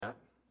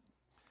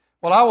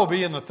Well, I will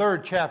be in the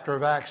 3rd chapter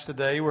of Acts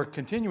today. We're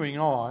continuing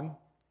on.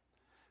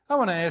 I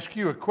want to ask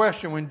you a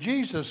question. When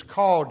Jesus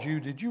called you,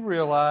 did you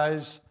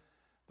realize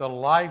the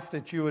life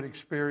that you would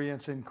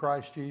experience in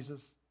Christ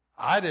Jesus?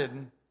 I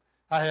didn't.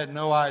 I had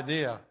no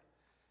idea.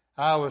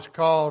 I was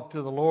called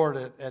to the Lord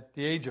at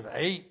the age of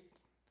 8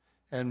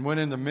 and went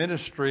into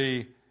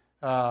ministry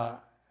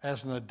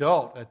as an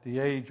adult at the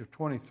age of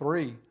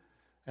 23.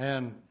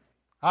 And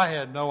I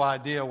had no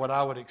idea what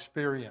I would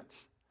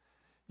experience.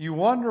 You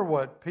wonder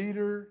what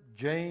Peter,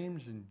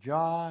 James, and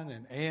John,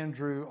 and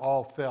Andrew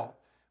all felt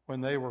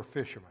when they were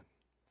fishermen.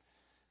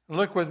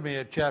 Look with me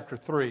at chapter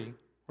 3.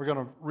 We're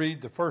going to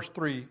read the first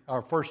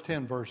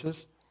 10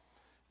 verses.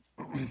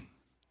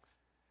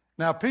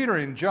 Now Peter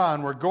and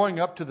John were going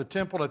up to the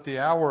temple at the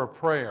hour of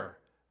prayer,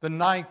 the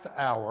 9th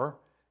hour,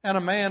 and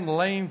a man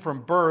lame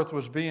from birth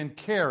was being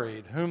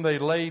carried, whom they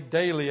laid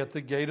daily at the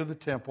gate of the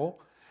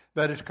temple,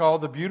 that is called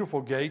the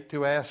Beautiful Gate,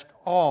 to ask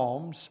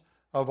alms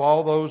of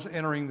all those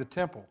entering the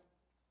temple.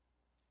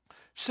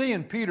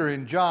 Seeing Peter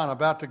and John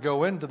about to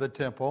go into the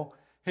temple,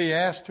 he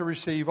asked to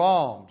receive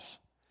alms.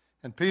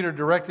 And Peter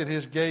directed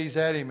his gaze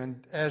at him,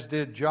 and as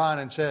did John,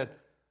 and said,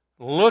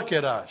 "Look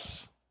at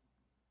us."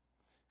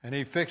 And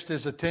he fixed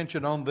his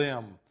attention on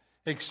them,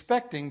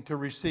 expecting to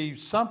receive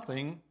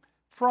something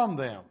from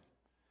them.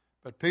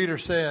 But Peter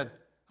said,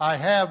 "I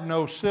have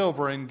no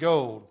silver and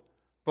gold,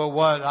 but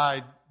what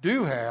I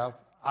do have,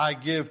 I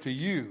give to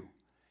you.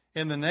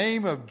 In the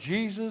name of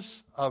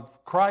Jesus,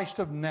 of Christ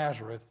of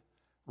Nazareth,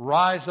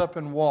 rise up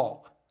and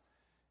walk."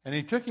 And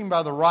he took him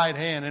by the right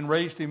hand and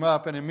raised him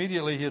up, and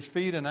immediately his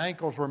feet and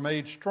ankles were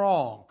made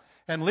strong.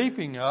 And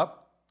leaping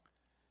up,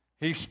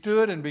 he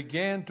stood and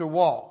began to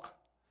walk,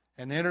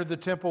 and entered the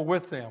temple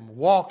with them,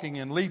 walking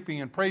and leaping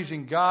and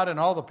praising God. And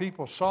all the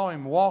people saw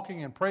him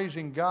walking and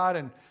praising God,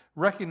 and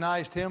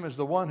recognized him as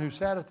the one who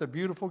sat at the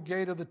beautiful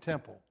gate of the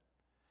temple,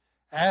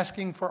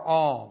 asking for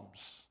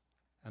alms.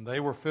 And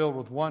they were filled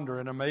with wonder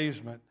and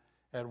amazement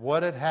at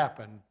what had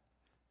happened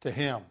to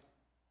him.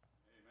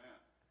 Amen.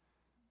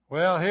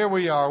 Well, here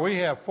we are. We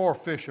have 4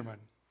 fishermen.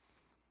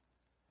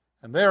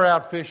 And they're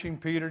out fishing,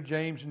 Peter,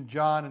 James, and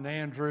John, and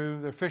Andrew.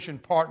 They're fishing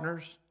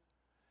partners.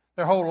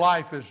 Their whole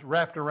life is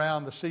wrapped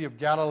around the Sea of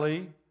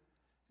Galilee,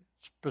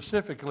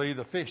 specifically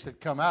the fish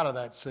that come out of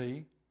that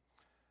sea.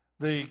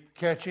 The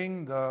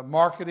catching, the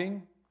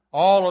marketing,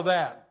 all of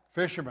that,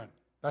 fishermen.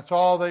 That's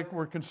all they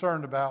were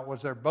concerned about,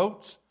 was their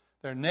boats,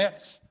 their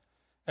nets,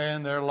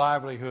 and their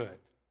livelihood.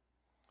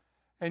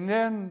 And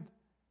then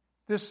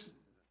this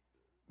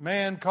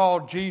man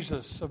called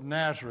Jesus of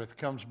Nazareth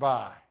comes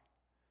by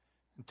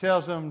and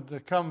tells them to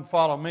come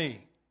follow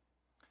me,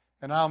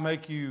 and I'll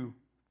make you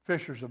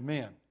fishers of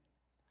men.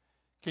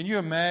 Can you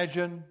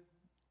imagine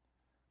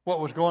what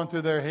was going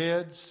through their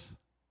heads?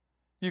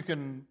 You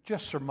can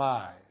just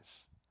surmise.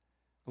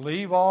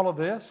 Leave all of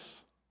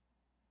this,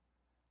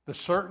 the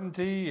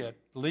certainty, at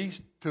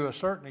least to a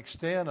certain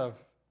extent,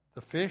 of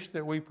the fish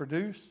that we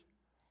produce,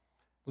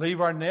 leave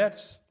our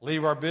nets,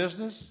 leave our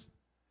business,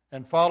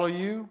 and follow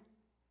you?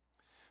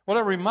 Well,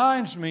 it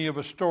reminds me of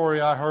a story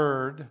I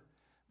heard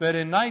that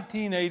in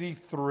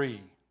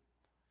 1983,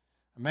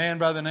 a man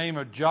by the name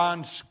of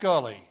John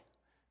Scully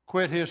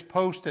quit his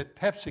post at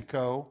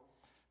PepsiCo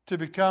to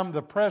become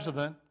the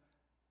president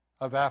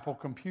of Apple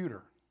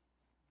Computer.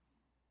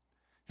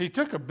 He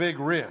took a big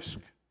risk,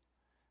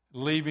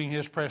 leaving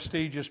his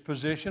prestigious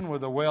position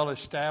with a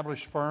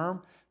well-established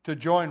firm to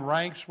join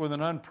ranks with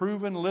an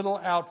unproven little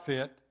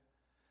outfit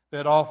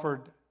that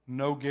offered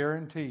no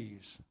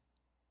guarantees.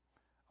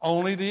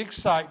 Only the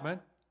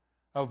excitement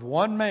of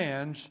one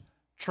man's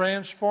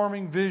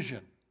transforming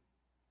vision.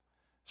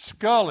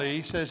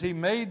 Scully says he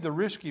made the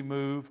risky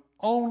move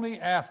only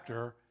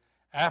after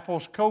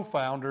Apple's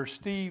co-founder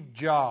Steve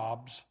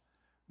Jobs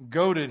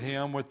goaded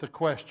him with the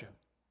question.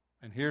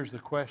 And here's the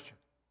question.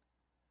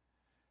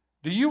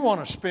 Do you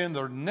want to spend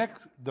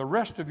the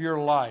rest of your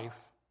life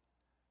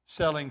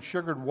selling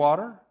sugared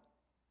water,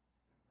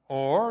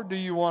 or do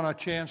you want a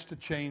chance to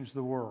change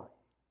the world?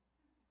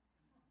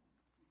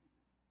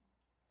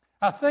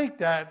 I think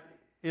that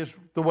is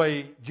the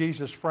way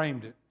Jesus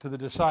framed it to the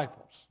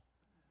disciples.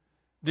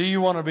 Do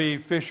you want to be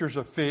fishers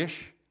of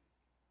fish,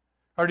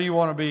 or do you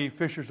want to be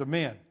fishers of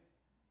men?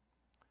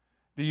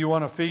 Do you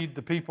want to feed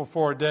the people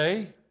for a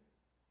day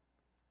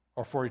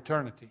or for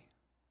eternity?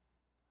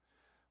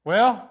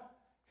 Well,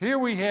 here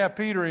we have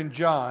Peter and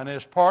John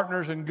as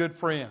partners and good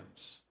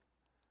friends.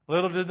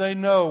 Little did they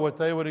know what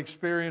they would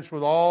experience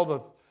with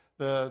all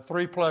the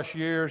 3+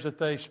 years that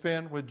they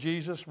spent with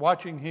Jesus,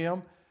 watching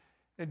him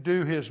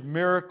do his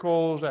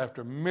miracles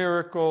after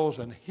miracles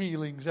and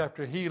healings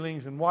after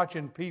healings, and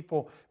watching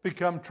people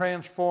become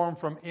transformed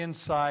from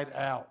inside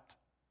out.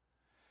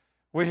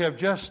 We have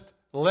just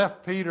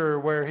left Peter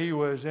where he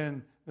was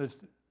in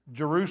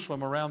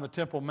Jerusalem around the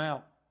Temple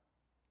Mount.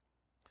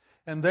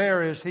 And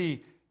there, as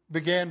he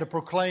began to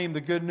proclaim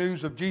the good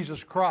news of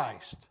Jesus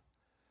Christ,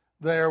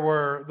 there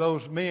were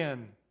those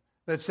men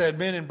that said,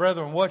 "Men and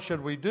brethren, what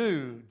should we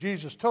do?"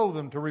 Jesus told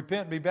them to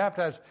repent and be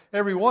baptized,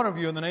 every one of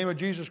you, in the name of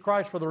Jesus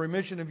Christ for the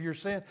remission of your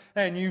sin,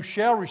 and you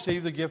shall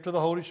receive the gift of the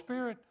Holy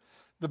Spirit.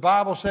 The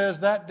Bible says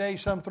that day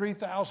some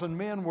 3,000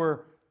 men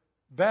were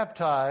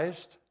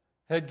baptized,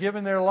 had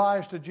given their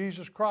lives to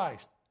Jesus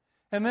Christ.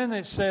 And then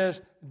it says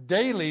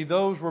daily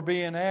those were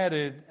being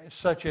added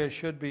such as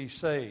should be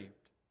saved.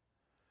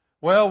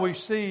 Well, we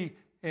see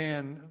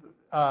in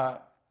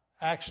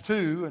Acts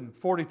 2 and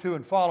 42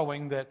 and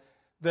following that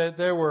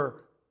there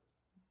were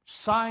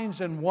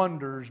signs and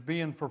wonders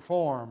being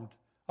performed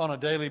on a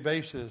daily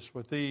basis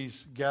with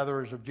these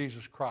gatherers of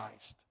Jesus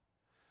Christ.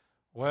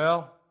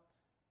 Well,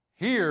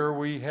 here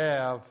we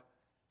have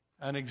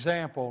an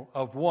example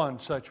of one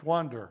such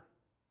wonder.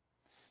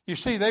 You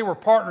see, they were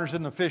partners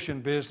in the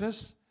fishing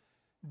business.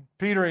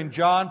 Peter and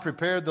John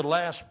prepared the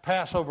last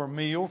Passover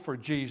meal for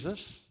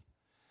Jesus.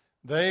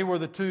 They were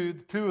the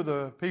two of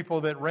the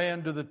people that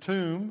ran to the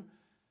tomb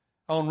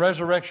on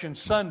Resurrection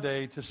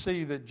Sunday to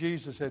see that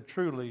Jesus had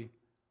truly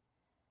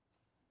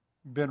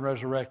been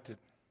resurrected.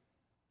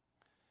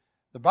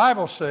 The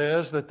Bible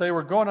says that they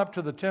were going up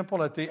to the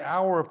temple at the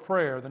hour of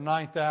prayer, the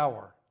 9th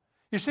hour.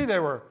 You see,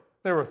 there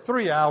were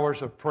 3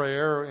 hours of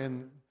prayer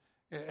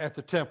at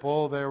the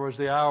temple. There was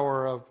the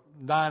hour of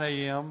 9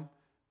 a.m.,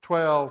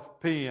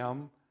 12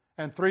 p.m.,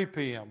 and 3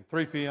 p.m.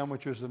 3 p.m.,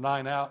 which was the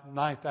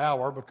 9th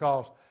hour,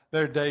 because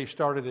their day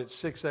started at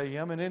 6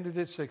 a.m. and ended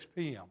at 6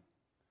 p.m.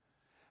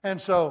 And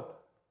so,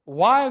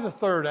 why the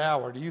 3rd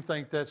hour? Do you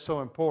think that's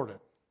so important?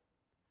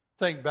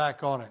 Think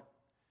back on it.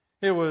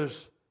 It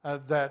was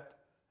that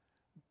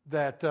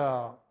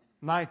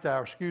 9th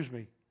hour,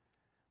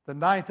 the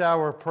 9th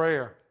hour of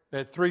prayer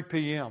at 3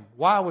 p.m.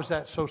 Why was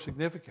that so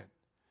significant?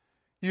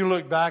 You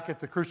look back at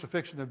the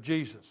crucifixion of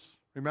Jesus.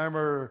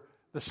 Remember,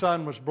 the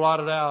sun was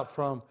blotted out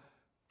from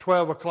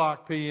 12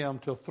 o'clock p.m.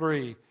 till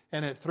 3.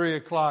 And at 3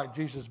 o'clock,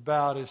 Jesus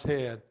bowed his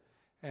head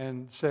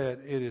and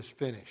said, "It is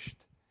finished.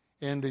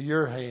 Into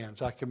your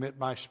hands I commit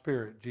my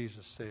spirit,"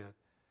 Jesus said.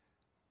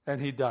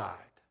 And he died.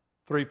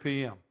 3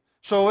 p.m.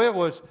 So it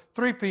was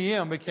 3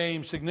 p.m.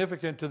 became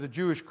significant to the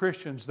Jewish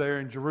Christians there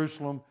in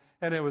Jerusalem.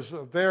 And it was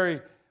a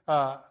very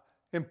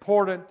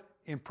important,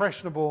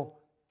 impressionable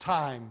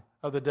time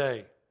of the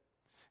day.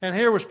 And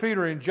here was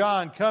Peter and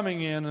John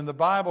coming in, and the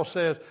Bible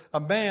says a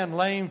man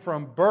lame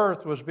from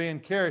birth was being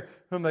carried,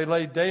 whom they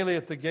laid daily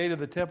at the gate of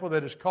the temple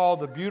that is called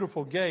the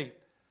Beautiful Gate.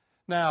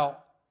 Now,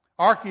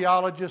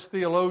 archaeologists,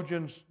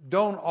 theologians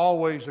don't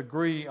always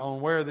agree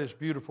on where this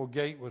beautiful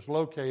gate was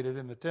located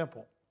in the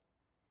temple.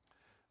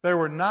 There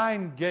were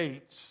 9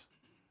 gates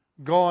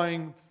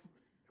going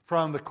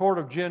from the court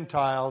of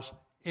Gentiles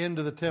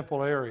into the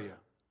temple area.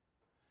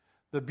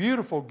 The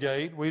Beautiful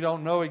Gate, we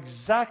don't know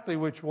exactly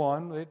which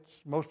one.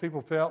 Most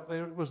people felt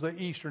it was the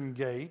Eastern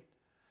Gate.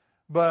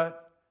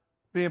 But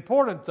the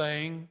important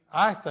thing,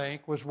 I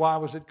think, was why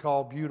was it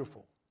called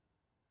beautiful?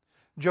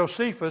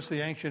 Josephus, the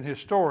ancient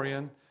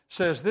historian,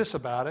 says this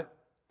about it.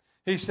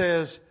 He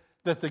says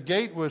that the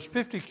gate was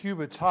 50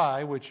 cubits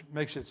high, which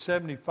makes it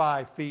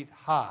 75 feet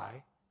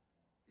high.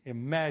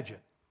 Imagine.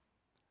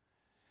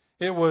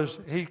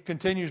 He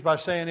continues by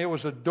saying, it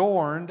was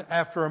adorned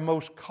after a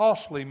most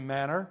costly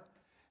manner,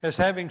 as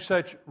having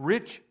such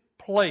rich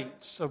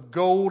plates of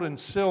gold and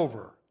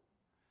silver.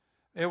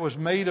 It was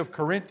made of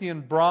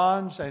Corinthian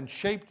bronze and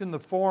shaped in the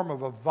form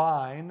of a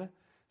vine,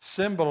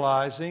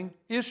 symbolizing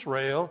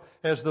Israel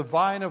as the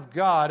vine of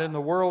God in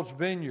the world's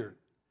vineyard.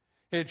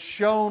 It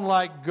shone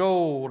like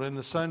gold in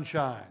the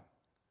sunshine.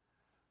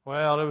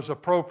 Well, it was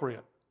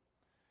appropriate.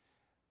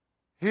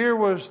 Here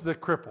was the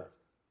cripple.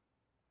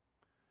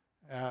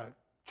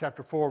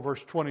 Chapter 4,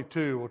 verse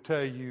 22 will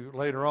tell you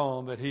later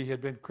on that he had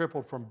been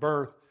crippled from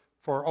birth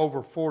for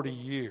over 40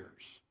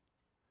 years.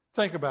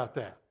 Think about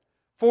that.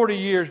 40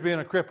 years being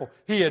a cripple.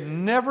 He had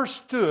never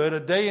stood a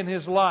day in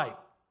his life.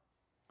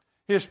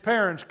 His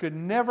parents could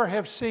never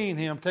have seen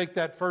him take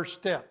that first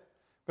step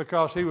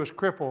because he was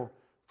crippled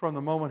from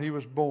the moment he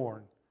was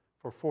born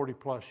for 40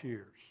 plus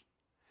years.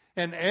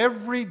 And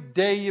every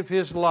day of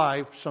his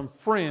life, some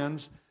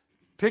friends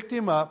picked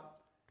him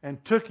up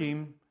and took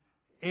him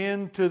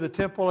into the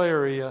temple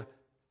area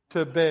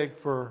to beg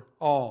for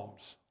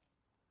alms.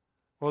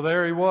 Well,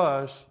 there he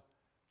was,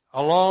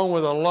 along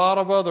with a lot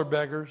of other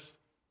beggars,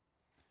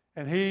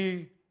 and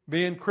he,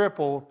 being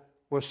crippled,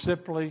 was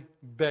simply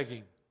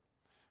begging.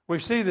 We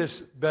see this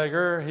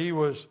beggar. He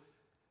was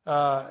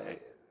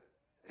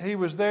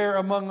there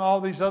among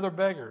all these other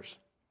beggars.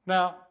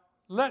 Now,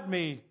 let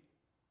me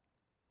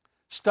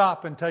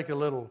stop and take a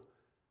little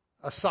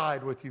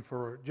aside with you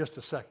for just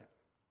a second.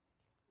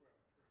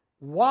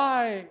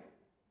 Why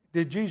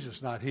did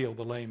Jesus not heal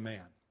the lame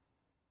man?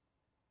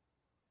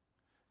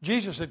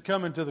 Jesus had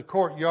come into the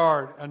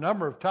courtyard a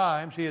number of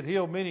times. He had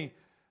healed many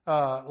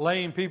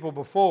lame people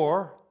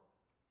before,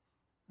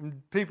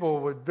 people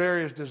with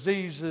various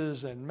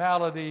diseases and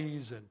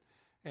maladies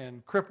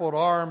and crippled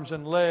arms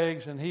and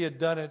legs, and he had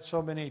done it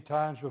so many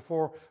times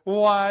before.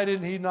 Why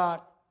didn't he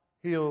not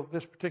heal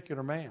this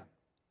particular man?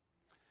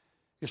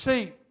 You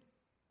see,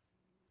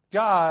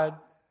 God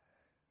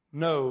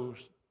knows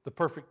the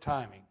perfect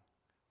timing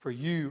for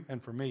you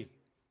and for me.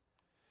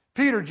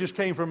 Peter just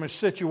came from a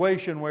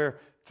situation where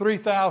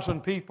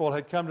 3,000 people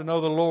had come to know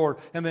the Lord,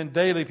 and then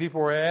daily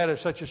people were added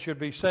such as should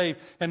be saved.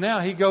 And now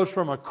he goes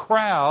from a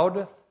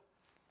crowd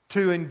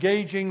to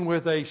engaging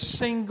with a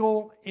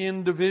single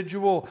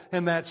individual,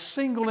 and that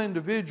single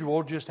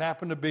individual just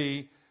happened to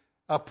be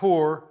a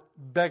poor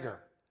beggar,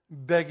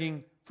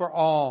 begging for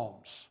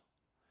alms.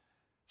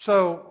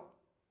 So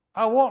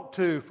I want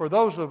to, for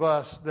those of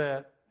us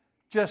that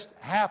just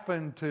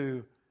happen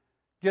to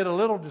get a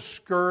little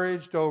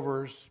discouraged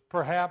over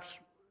perhaps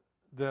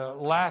the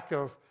lack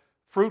of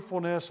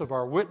fruitfulness of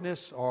our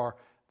witness, or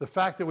the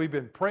fact that we've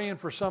been praying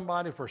for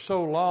somebody for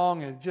so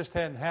long and it just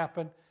hadn't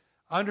happened,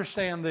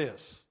 understand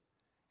this.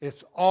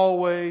 It's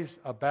always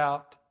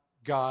about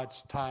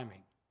God's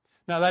timing.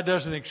 Now, that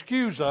doesn't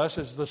excuse us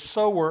as the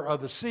sower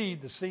of the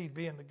seed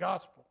being the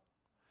gospel,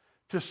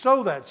 to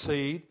sow that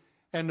seed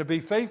and to be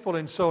faithful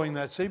in sowing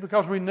that seed,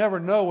 because we never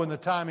know when the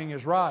timing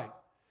is right.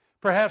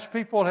 Perhaps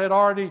people had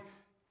already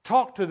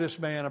talked to this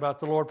man about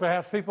the Lord.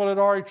 Perhaps people had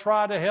already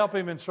tried to help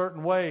him in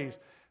certain ways.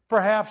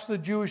 Perhaps the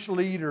Jewish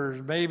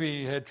leaders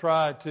maybe had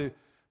tried to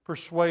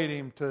persuade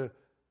him to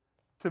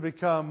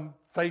become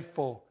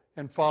faithful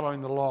in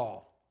following the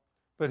law.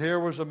 But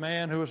here was a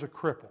man who was a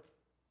cripple.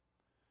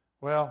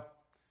 Well,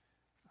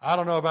 I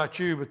don't know about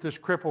you, but this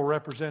cripple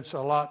represents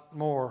a lot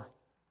more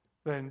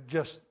than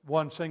just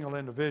one single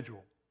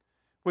individual.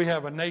 We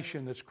have a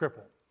nation that's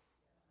crippled.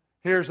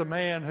 Here's a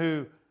man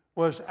who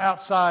was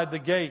outside the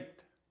gate,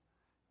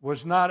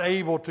 was not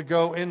able to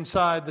go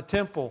inside the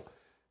temple,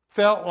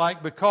 felt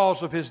like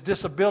because of his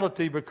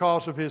disability,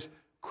 because of his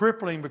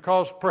crippling,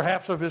 because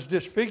perhaps of his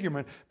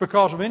disfigurement,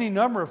 because of any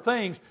number of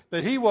things,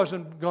 that he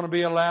wasn't going to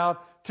be allowed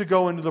to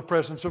go into the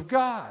presence of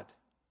God.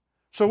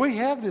 So we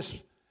have this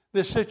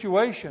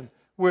situation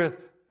with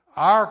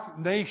our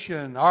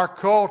nation, our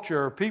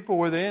culture, people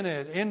within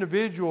it,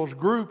 individuals,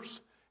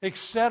 groups,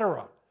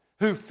 etc.,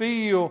 who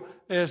feel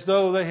as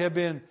though they have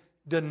been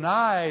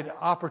denied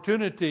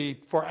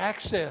opportunity for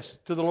access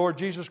to the Lord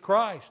Jesus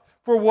Christ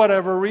for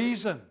whatever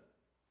reason.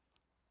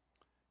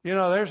 You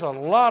know, there's a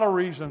lot of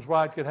reasons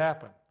why it could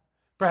happen.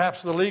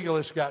 Perhaps the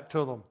legalists got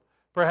to them.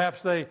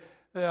 Perhaps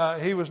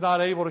he was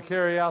not able to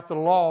carry out the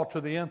law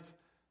to the nth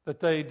that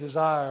they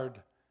desired,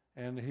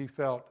 and he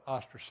felt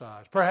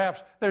ostracized.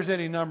 Perhaps there's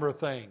any number of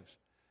things.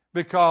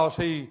 Because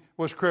he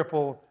was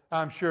crippled,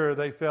 I'm sure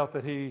they felt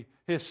that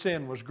his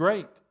sin was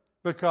great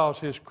because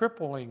his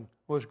crippling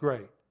was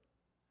great.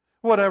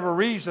 Whatever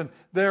reason,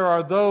 there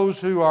are those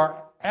who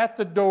are at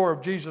the door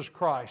of Jesus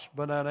Christ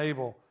but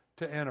unable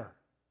to enter.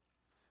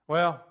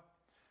 Well,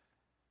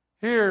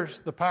 here's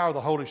the power of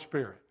the Holy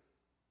Spirit.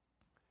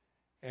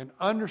 And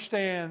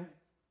understand,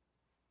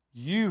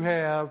 you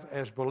have,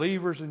 as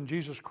believers in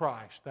Jesus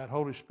Christ, that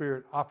Holy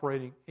Spirit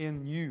operating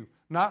in you.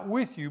 Not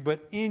with you,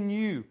 but in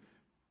you,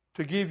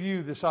 to give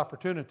you this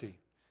opportunity.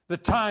 The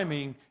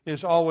timing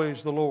is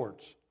always the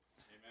Lord's.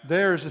 Amen.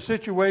 There's a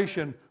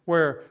situation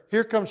where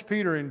here comes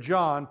Peter and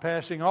John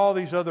passing all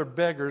these other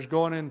beggars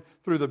going in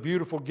through the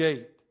beautiful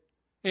gate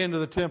into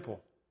the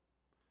temple.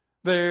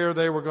 There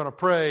they were going to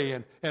pray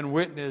and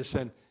witness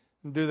and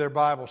do their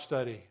Bible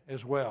study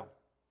as well.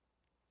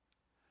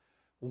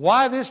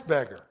 Why this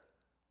beggar?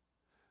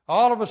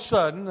 All of a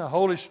sudden, the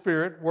Holy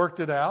Spirit worked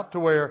it out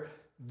to where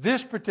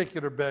this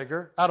particular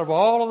beggar, out of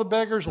all of the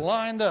beggars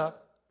lined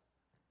up,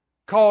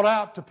 called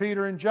out to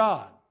Peter and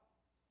John.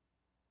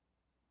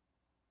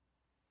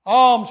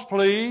 Alms,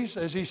 please,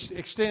 as he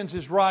extends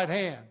his right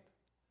hand.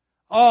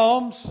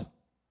 Alms.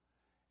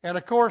 And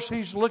of course,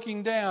 he's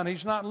looking down.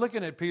 He's not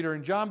looking at Peter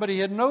and John, but he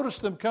had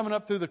noticed them coming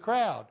up through the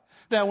crowd.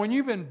 Now, when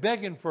you've been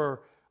begging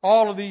for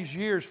all of these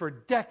years, for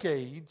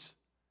decades,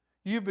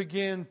 you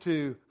begin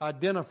to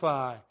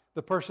identify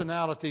the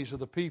personalities of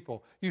the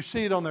people. You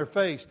see it on their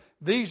face.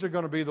 These are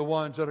going to be the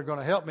ones that are going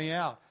to help me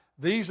out.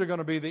 These are going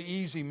to be the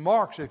easy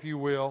marks, if you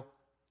will,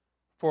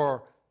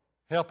 for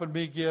helping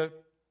me give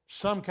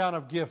some kind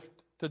of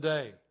gift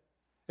today.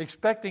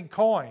 Expecting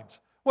coins.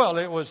 Well,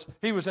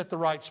 he was at the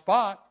right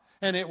spot,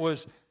 and it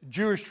was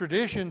Jewish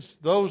traditions,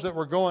 those that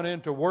were going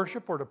in to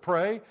worship or to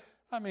pray.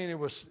 I mean,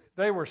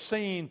 they were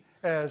seen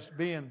as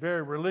being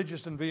very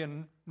religious and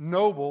being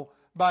noble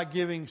by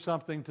giving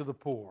something to the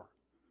poor.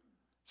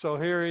 So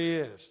here he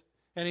is.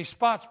 And he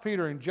spots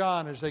Peter and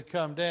John as they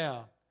come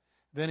down.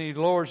 Then he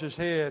lowers his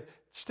head,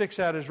 sticks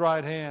out his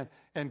right hand,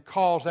 and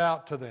calls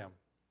out to them.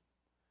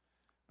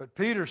 But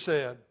Peter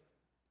said,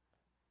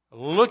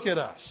 "Look at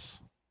us."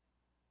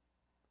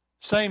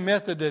 Same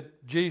method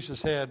that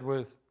Jesus had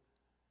with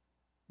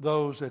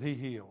those that he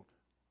healed.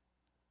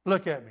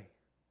 Look at me.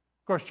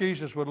 Of course,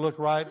 Jesus would look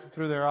right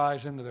through their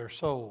eyes into their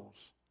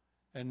souls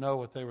and know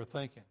what they were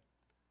thinking.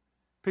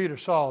 Peter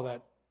saw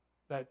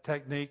that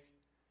technique,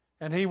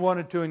 and he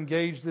wanted to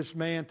engage this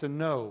man to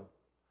know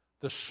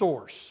the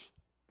source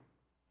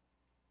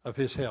of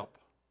his help.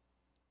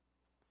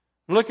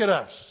 Look at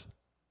us,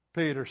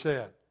 Peter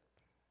said.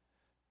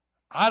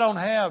 I don't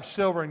have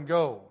silver and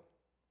gold,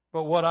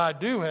 but what I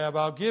do have,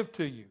 I'll give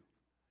to you.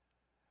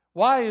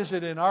 Why is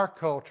it in our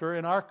culture,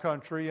 in our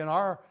country, in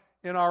our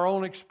in our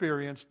own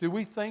experience, do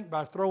we think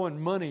by throwing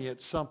money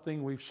at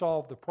something we've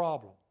solved the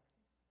problem?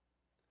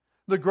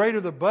 The greater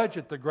the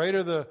budget, the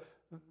greater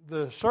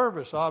the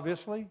service,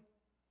 obviously.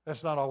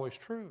 That's not always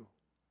true.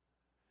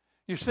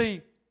 You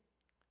see,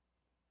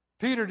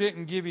 Peter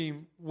didn't give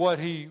him what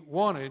he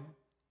wanted,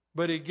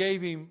 but he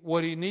gave him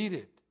what he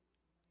needed.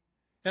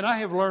 And I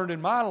have learned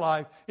in my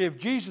life, if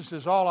Jesus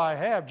is all I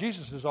have,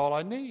 Jesus is all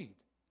I need.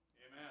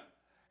 Amen.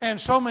 And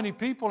so many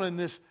people in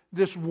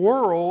this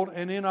world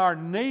and in our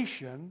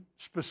nation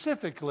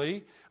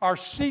specifically are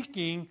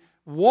seeking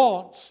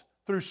wants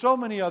through so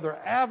many other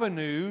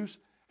avenues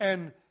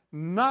and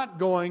not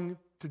going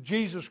to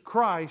Jesus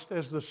Christ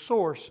as the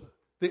source,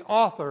 the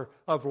author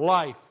of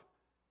life,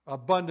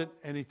 abundant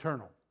and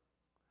eternal.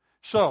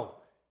 So,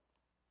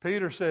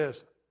 Peter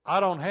says, I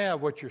don't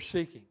have what you're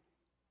seeking.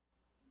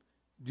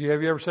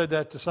 Have you ever said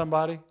that to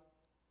somebody?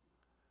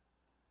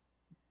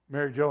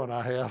 Mary Jo and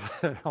I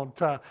have on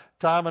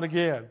time and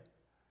again.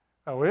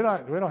 We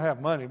don't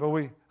have money, but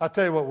I'll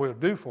tell you what we'll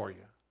do for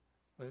you.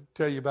 We'll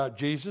tell you about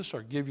Jesus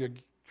or give you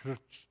a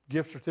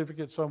gift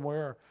certificate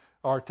somewhere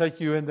or take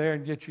you in there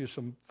and get you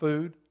some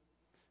food.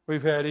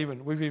 We've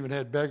even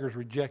had beggars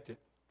reject it.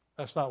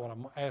 That's not what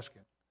I'm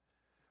asking.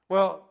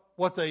 Well,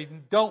 what they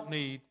don't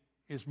need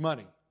is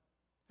money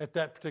at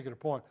that particular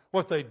point.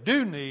 What they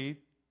do need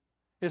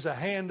is a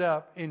hand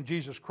up in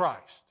Jesus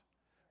Christ.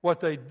 What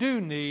they do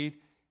need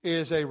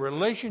is a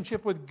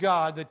relationship with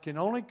God that can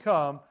only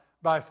come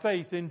by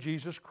faith in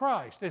Jesus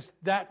Christ. It's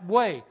that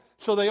way.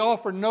 So they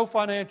offer no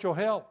financial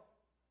help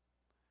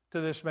to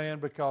this man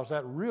because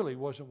that really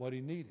wasn't what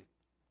he needed.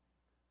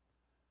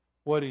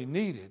 What he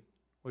needed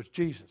was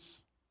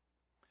Jesus.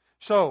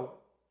 So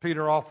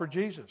Peter offered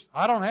Jesus.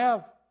 I don't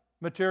have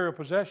material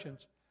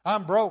possessions.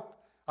 I'm broke.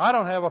 I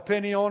don't have a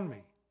penny on me.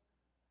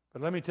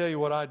 But let me tell you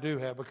what I do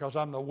have, because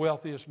I'm the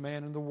wealthiest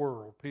man in the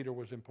world, Peter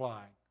was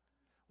implying.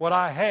 What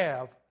I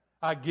have,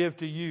 I give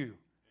to you,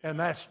 and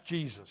that's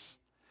Jesus.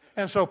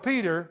 And so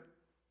Peter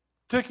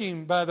took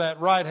him by that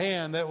right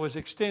hand that was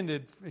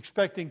extended,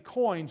 expecting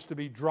coins to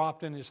be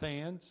dropped in his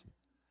hands,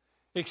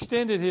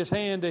 extended his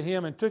hand to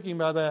him and took him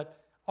by that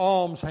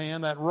alms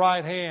hand, that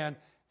right hand,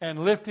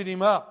 and lifted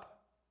him up.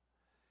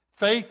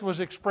 Faith was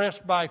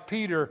expressed by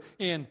Peter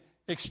in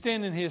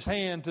extending his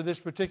hand to this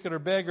particular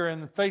beggar,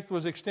 and faith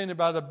was extended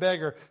by the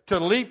beggar to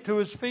leap to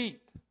his feet.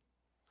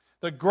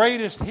 The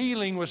greatest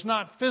healing was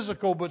not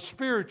physical but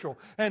spiritual.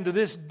 And to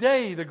this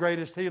day, the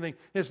greatest healing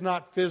is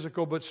not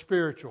physical but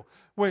spiritual.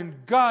 When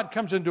God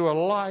comes into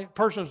a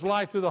person's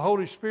life through the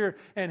Holy Spirit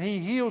and He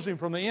heals him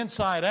from the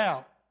inside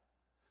out,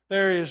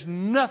 there is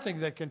nothing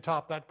that can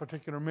top that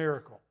particular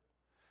miracle.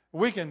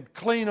 We can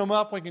clean them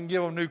up. We can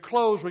give them new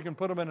clothes. We can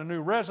put them in a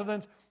new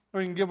residence.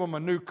 We can give them a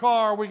new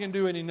car. We can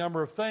do any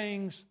number of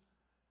things.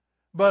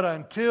 But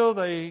until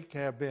they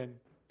have been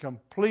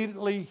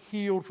completely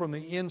healed from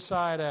the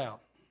inside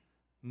out,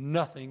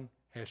 nothing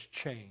has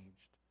changed.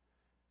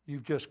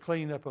 You've just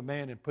cleaned up a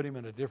man and put him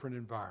in a different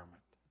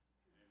environment.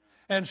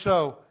 And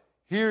so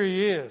here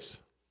he is.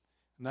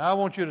 Now I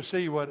want you to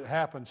see what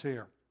happens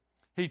here.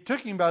 He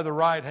took him by the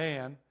right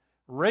hand,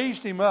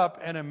 raised him up,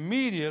 and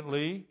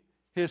immediately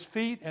his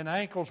feet and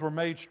ankles were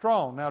made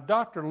strong. Now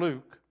Dr.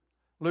 Luke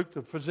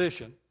the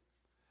physician,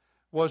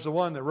 was the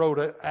one that wrote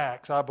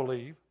Acts, I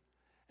believe.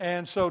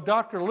 And so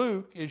Dr.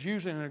 Luke is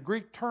using a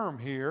Greek term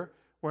here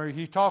where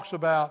he talks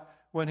about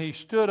when he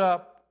stood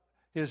up,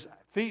 his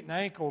feet and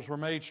ankles were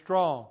made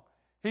strong.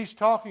 He's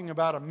talking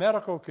about a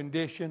medical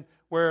condition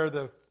where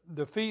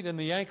the feet and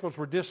the ankles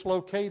were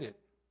dislocated.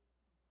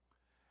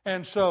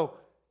 And so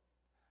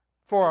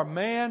for a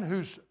man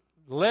whose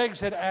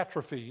legs had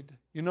atrophied,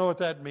 you know what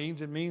that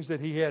means? It means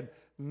that he had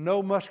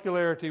no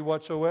muscularity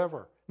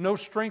whatsoever, no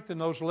strength in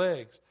those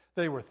legs.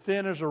 They were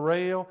thin as a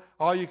rail.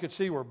 All you could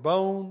see were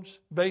bones,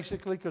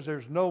 basically, because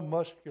there's no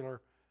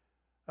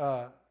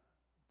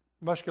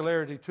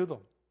muscularity to them.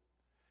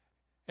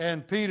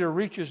 And Peter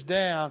reaches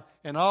down,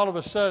 and all of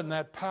a sudden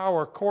that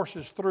power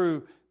courses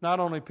through not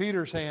only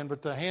Peter's hand,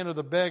 but the hand of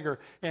the beggar,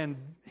 and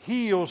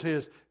heals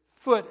his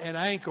foot and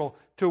ankle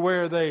to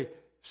where they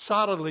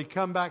solidly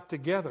come back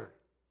together.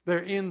 They're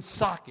in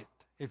socket,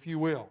 if you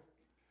will.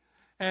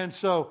 And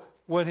so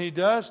when he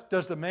does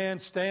the man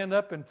stand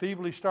up and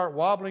feebly start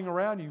wobbling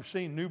around? You've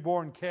seen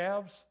newborn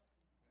calves.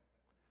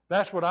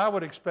 That's what I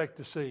would expect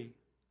to see.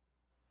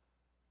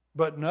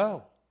 But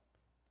no,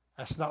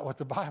 that's not what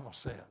the Bible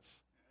says.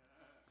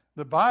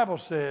 The Bible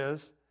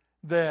says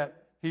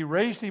that he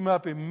raised him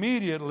up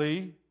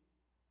immediately.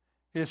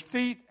 His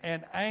feet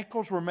and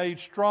ankles were made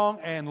strong,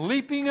 and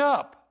leaping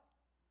up,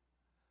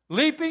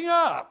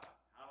 hallelujah,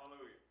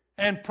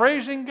 and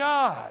praising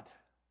God.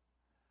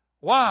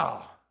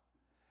 Wow.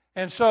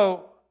 And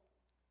so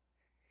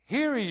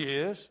here he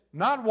is,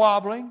 not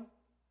wobbling,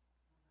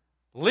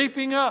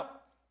 leaping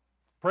up,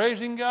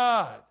 praising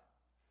God.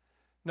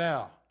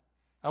 Now,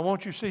 I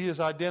want you to see his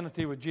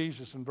identity with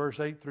Jesus in verse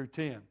 8 through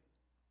 10.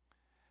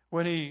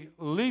 When he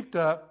leaped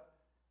up,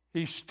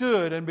 he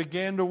stood and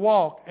began to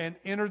walk and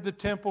entered the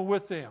temple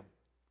with them.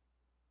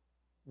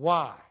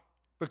 Why?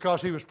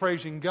 Because he was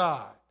praising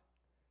God.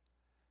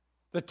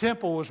 The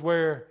temple was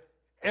where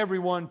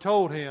everyone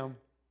told him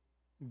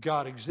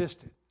God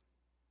existed.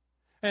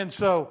 And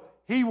so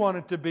he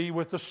wanted to be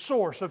with the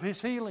source of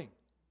his healing.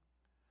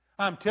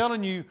 I'm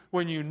telling you,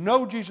 when you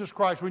know Jesus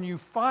Christ, when you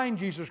find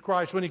Jesus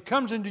Christ, when He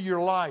comes into your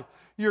life,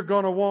 you're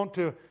going to want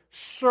to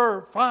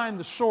find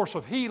the source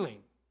of healing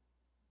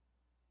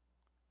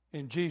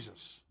in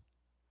Jesus.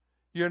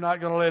 You're not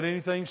going to let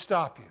anything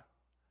stop you.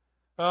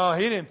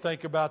 He didn't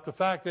think about the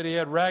fact that he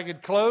had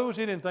ragged clothes.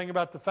 He didn't think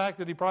about the fact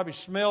that he probably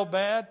smelled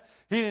bad.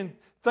 He didn't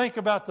think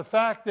about the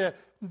fact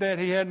that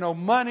he had no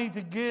money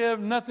to give,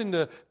 nothing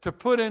to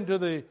put into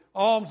the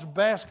alms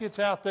baskets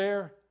out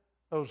there,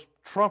 those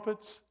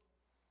trumpets.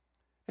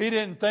 He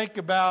didn't think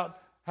about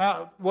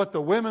what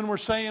the women were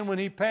saying when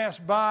he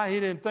passed by. He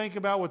didn't think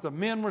about what the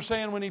men were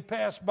saying when he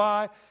passed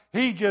by.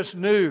 He just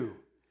knew,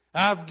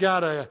 I've got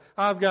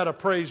to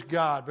praise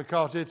God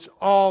because it's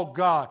all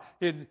God.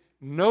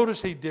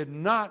 Notice he did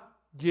not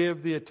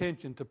give the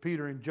attention to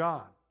Peter and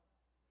John.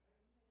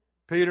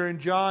 Peter and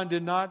John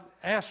did not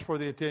ask for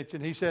the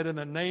attention. He said, in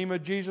the name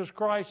of Jesus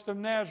Christ of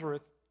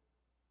Nazareth,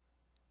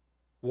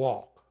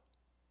 walk.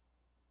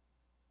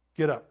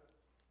 Get up.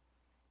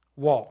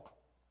 Walk.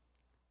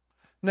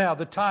 Now,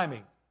 the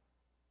timing.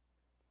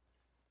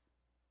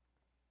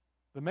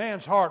 The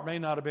man's heart may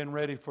not have been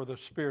ready for the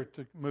Spirit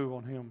to move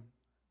on him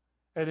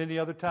at any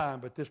other time,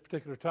 but this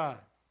particular time.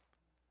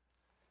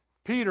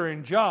 Peter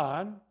and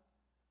John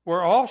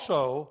were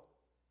also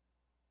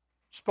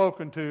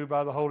spoken to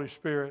by the Holy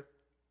Spirit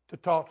to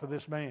talk to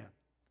this man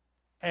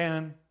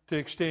and to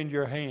extend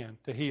your hand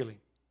to healing.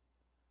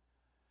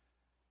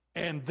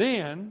 And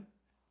then,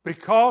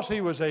 because he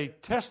was a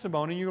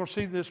testimony, you're going to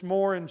see this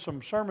more in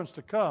some sermons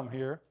to come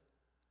here,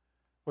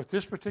 with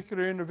this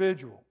particular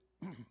individual,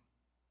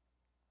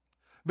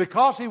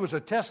 because he was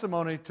a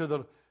testimony to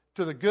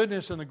the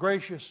goodness and the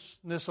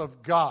graciousness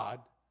of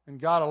God and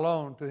God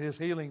alone, to His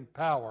healing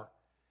power,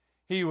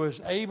 he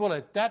was able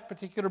at that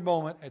particular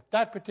moment, at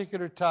that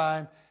particular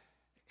time,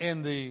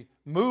 in the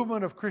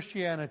movement of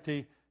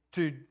Christianity,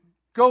 to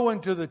go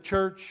into the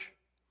church,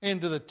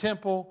 into the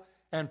temple,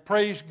 and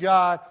praise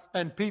God,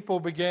 and people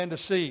began to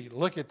see.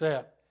 Look at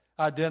that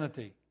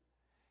identity.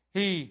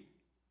 He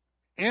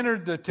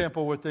entered the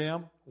temple with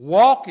them,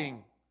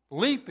 walking,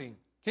 leaping.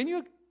 Can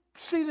you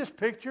see this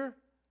picture?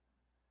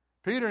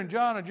 Peter and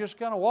John are just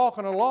kind of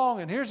walking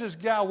along, and here's this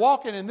guy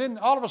walking, and then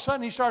all of a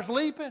sudden he starts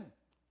leaping.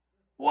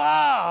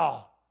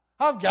 Wow!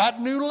 I've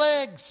got new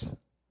legs.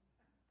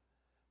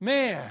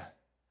 Man.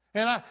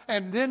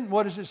 And then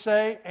what does it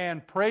say?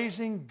 And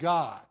praising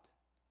God.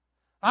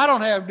 I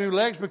don't have new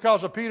legs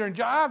because of Peter and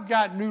John. I've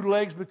got new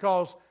legs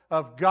because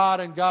of God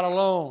and God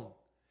alone.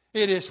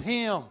 It is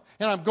Him.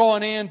 And I'm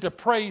going in to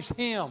praise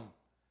Him.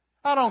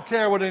 I don't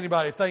care what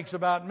anybody thinks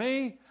about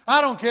me. I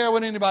don't care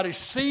what anybody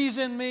sees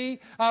in me.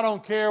 I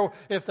don't care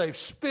if they've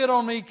spit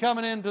on me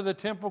coming into the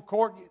temple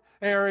court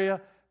area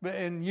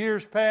in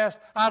years past.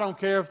 I don't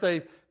care if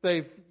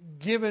they've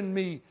given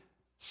me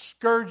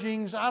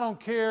scourgings. I don't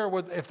care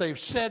if they've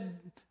said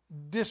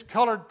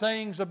discolored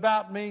things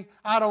about me.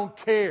 I don't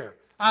care.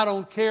 I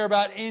don't care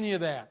about any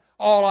of that.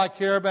 All I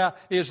care about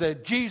is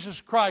that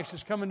Jesus Christ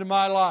has come into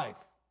my life.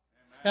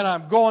 Amen. And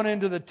I'm going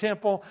into the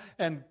temple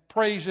and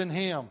praising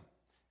Him.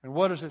 And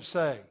what does it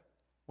say?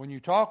 When you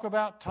talk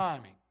about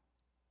timing,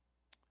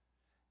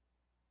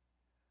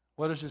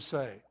 what does it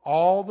say?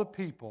 All the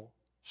people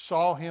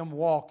saw Him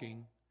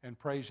walking and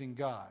praising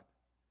God.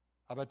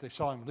 I bet they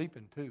saw Him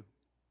leaping too.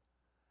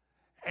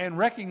 And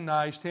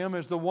recognized Him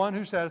as the one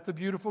who sat at the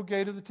beautiful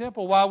gate of the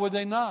temple. Why would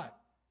they not?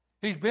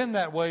 He's been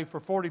that way for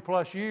 40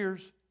 plus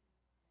years.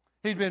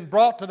 He'd been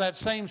brought to that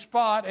same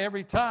spot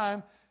every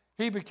time.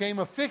 He became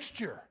a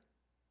fixture.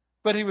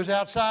 But he was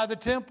outside the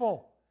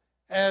temple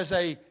as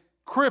a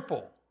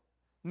cripple.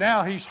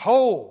 Now he's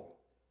whole.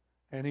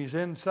 And he's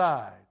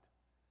inside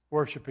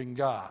worshiping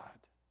God.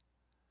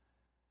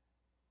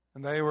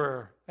 And they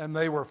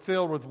were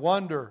filled with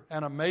wonder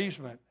and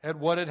amazement at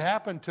what had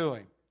happened to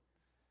him.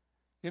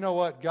 You know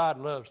what?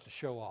 God loves to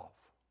show off.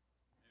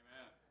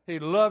 Amen. He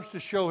loves to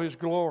show His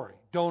glory.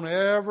 Don't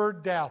ever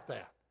doubt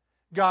that.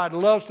 God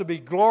loves to be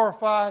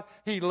glorified.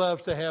 He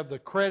loves to have the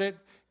credit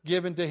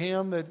given to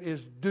Him that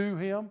is due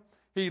Him.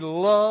 He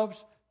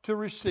loves to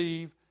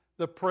receive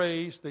the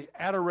praise, the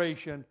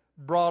adoration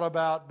brought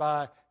about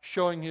by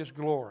showing His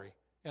glory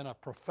in a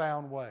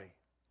profound way.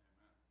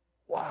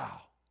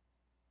 Wow.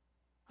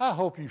 I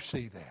hope you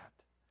see that.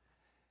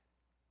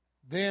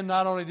 Then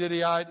not only did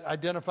he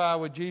identify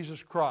with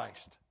Jesus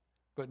Christ,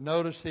 but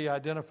notice he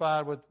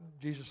identified with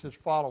Jesus'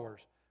 followers.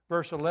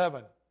 Verse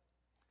 11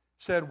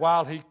 said,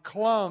 while he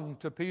clung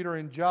to Peter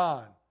and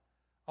John,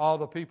 all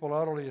the people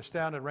utterly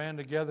astounded ran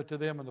together to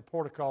them in the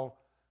portico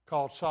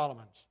called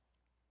Solomon's.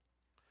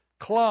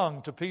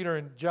 Clung to Peter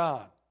and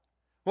John.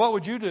 What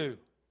would you do?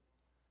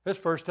 That's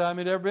the first time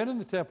he'd ever been in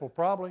the temple,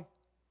 probably.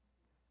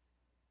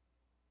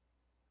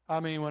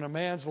 I mean, when a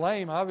man's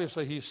lame,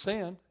 obviously he's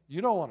sinned. You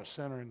don't want a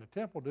sinner in the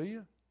temple, do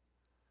you?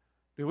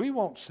 Do we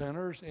want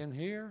sinners in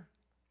here?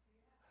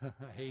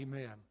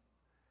 Amen.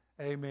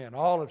 Amen.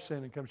 All have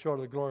sinned and come short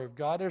of the glory of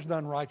God. There's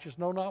none righteous,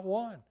 no, not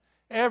one.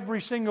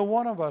 Every single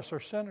one of us are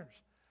sinners.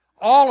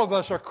 All of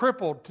us are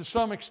crippled to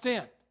some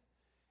extent.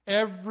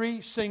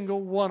 Every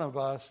single one of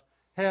us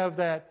have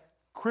that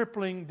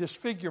crippling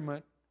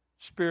disfigurement,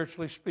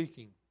 spiritually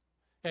speaking.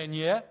 And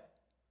yet,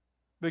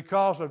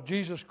 because of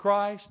Jesus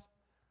Christ,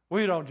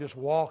 we don't just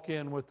walk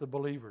in with the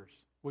believers.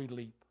 We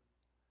leap.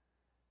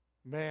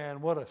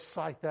 Man, what a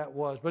sight that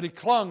was. But he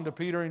clung to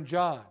Peter and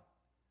John.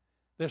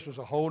 This was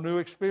a whole new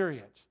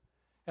experience.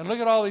 And look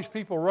at all these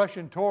people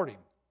rushing toward him.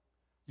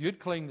 You'd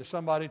cling to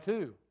somebody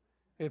too.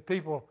 If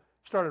people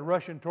started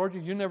rushing toward you,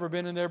 you've never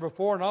been in there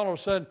before, and all of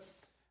a sudden,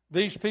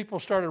 these people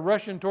started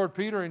rushing toward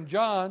Peter and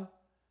John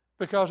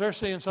because they're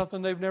seeing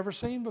something they've never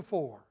seen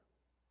before.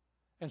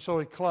 And so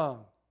he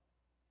clung.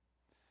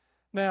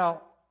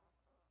 Now,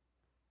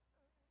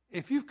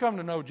 if you've come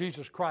to know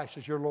Jesus Christ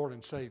as your Lord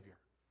and Savior,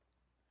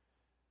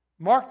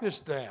 mark this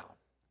down.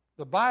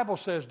 The Bible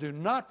says, do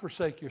not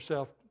forsake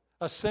yourself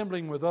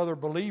assembling with other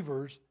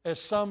believers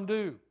as some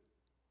do.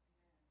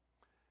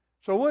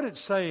 So what it's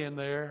saying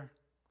there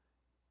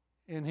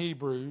in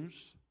Hebrews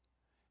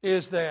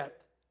is that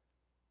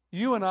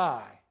you and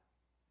I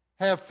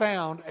have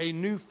found a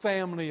new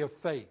family of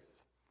faith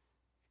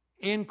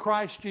in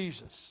Christ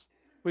Jesus.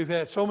 We've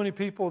had so many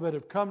people that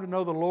have come to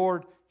know the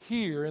Lord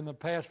here in the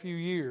past few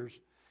years.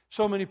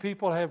 So many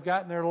people have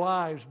gotten their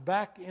lives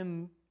back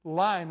in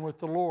line with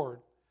the Lord.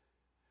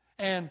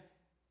 And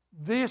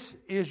this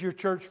is your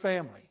church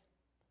family.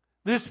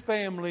 This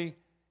family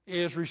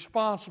is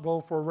responsible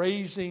for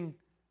raising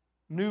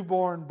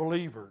newborn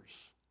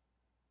believers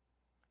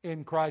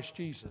in Christ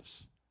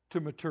Jesus to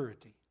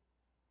maturity.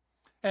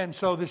 And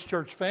so this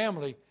church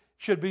family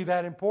should be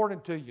that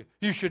important to you.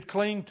 You should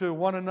cling to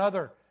one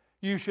another.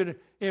 You should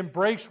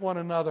embrace one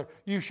another.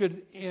 You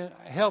should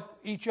help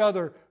each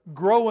other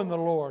grow in the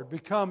Lord,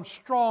 become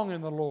strong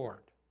in the Lord,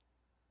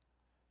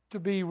 to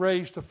be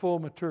raised to full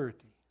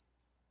maturity.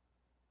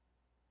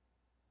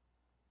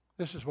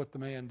 This is what the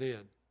man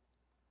did.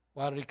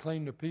 Why did he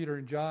cling to Peter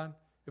and John?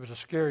 It was a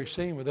scary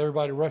scene with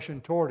everybody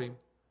rushing toward him.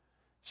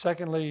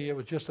 Secondly, it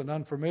was just an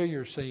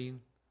unfamiliar scene.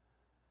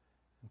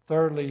 And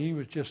thirdly, he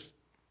was just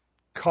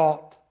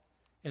caught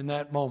in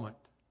that moment,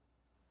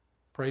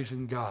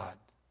 praising God.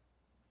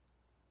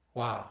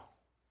 Wow.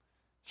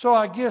 So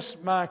I guess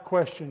my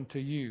question to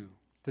you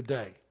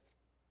today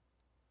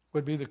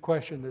would be the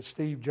question that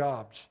Steve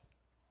Jobs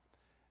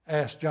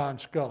asked John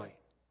Scully.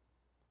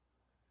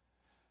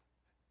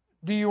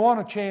 Do you want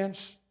a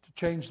chance to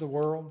change the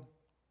world?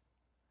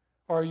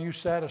 Or are you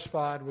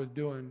satisfied with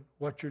doing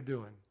what you're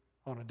doing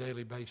on a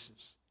daily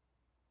basis?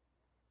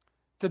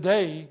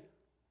 Today,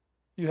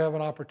 you have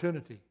an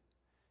opportunity.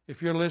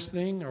 If you're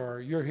listening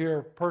or you're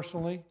here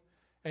personally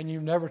and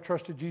you've never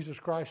trusted Jesus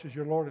Christ as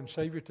your Lord and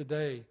Savior,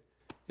 today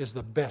is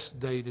the best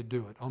day to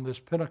do it. On this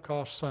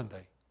Pentecost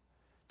Sunday,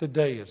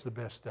 today is the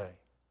best day.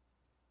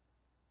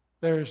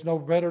 There is no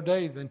better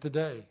day than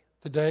today.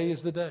 Today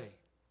is the day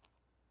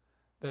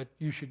that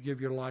you should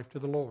give your life to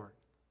the Lord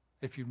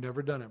if you've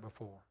never done it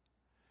before.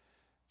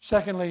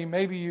 Secondly,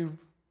 maybe you've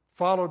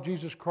followed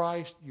Jesus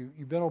Christ,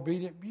 you've been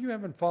obedient, but you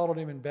haven't followed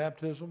Him in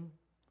baptism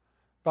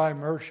by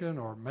immersion,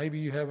 or maybe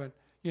you haven't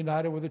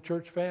united with the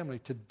church family.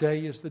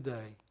 Today is the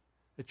day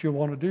that you'll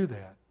want to do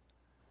that.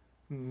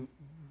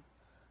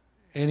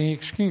 Any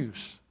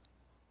excuse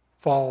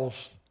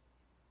falls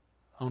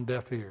on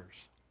deaf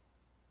ears.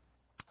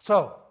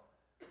 So,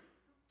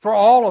 for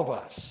all of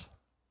us,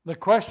 the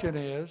question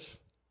is,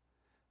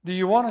 do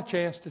you want a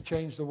chance to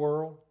change the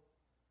world?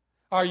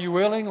 Are you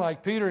willing,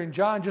 like Peter and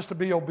John, just to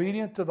be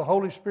obedient to the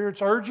Holy Spirit's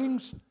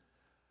urgings?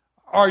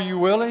 Are you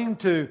willing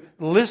to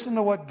listen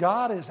to what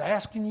God is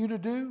asking you to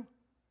do?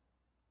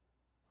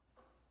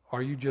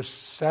 Are you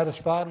just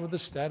satisfied with the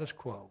status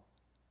quo?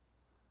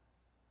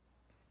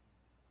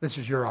 This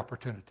is your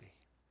opportunity.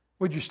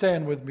 Would you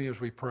stand with me as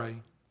we pray?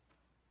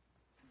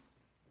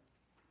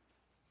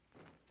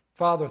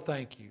 Father,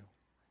 thank you.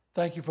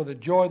 Thank you for the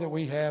joy that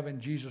we have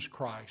in Jesus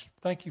Christ.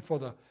 Thank you for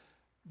the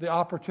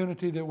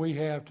opportunity that we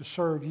have to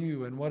serve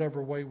you in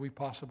whatever way we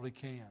possibly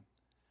can.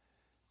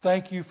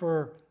 Thank you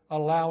for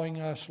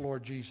allowing us,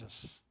 Lord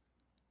Jesus,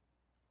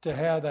 to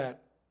have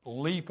that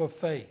leap of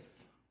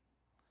faith,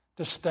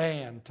 to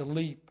stand, to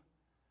leap,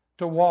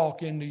 to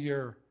walk into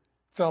your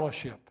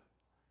fellowship.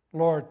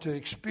 Lord, to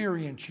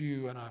experience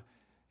you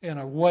in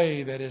a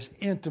way that is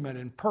intimate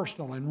and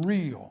personal and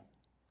real.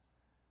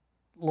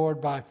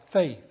 Lord, by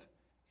faith,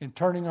 in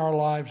turning our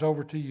lives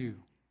over to you.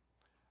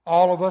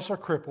 All of us are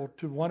crippled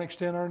to one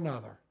extent or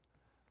another.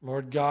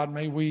 Lord God,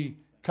 may we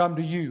come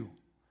to you,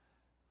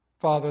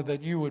 Father,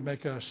 that you would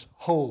make us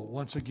whole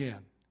once again.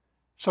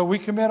 So we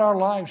commit our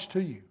lives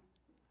to you.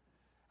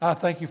 I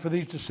thank you for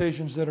these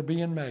decisions that are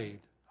being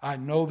made. I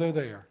know they're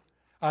there.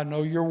 I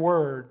know your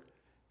word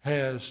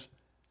has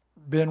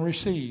been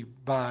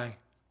received by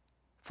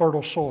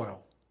fertile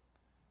soil.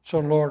 So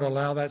Lord,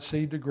 allow that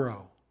seed to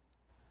grow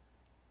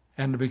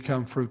and to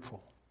become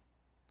fruitful.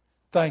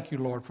 Thank you,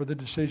 Lord, for the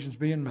decisions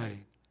being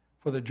made,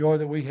 for the joy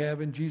that we have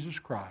in Jesus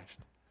Christ.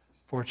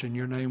 For it's in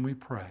your name we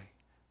pray.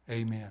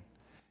 Amen.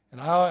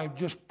 And I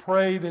just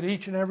pray that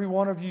each and every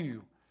one of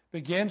you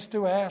begins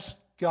to ask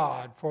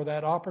God for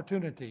that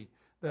opportunity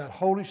that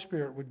Holy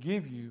Spirit would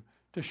give you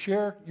to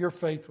share your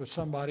faith with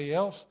somebody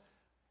else,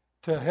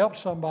 to help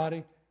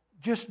somebody.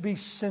 Just be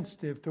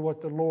sensitive to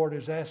what the Lord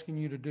is asking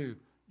you to do.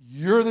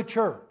 You're the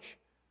church.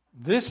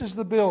 This is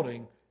the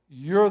building.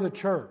 You're the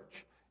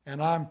church.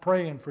 And I'm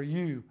praying for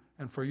you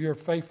and for your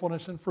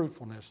faithfulness and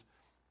fruitfulness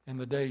in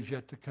the days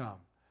yet to come.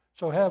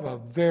 So have a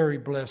very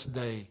blessed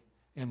day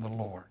in the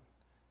Lord.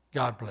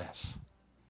 God bless.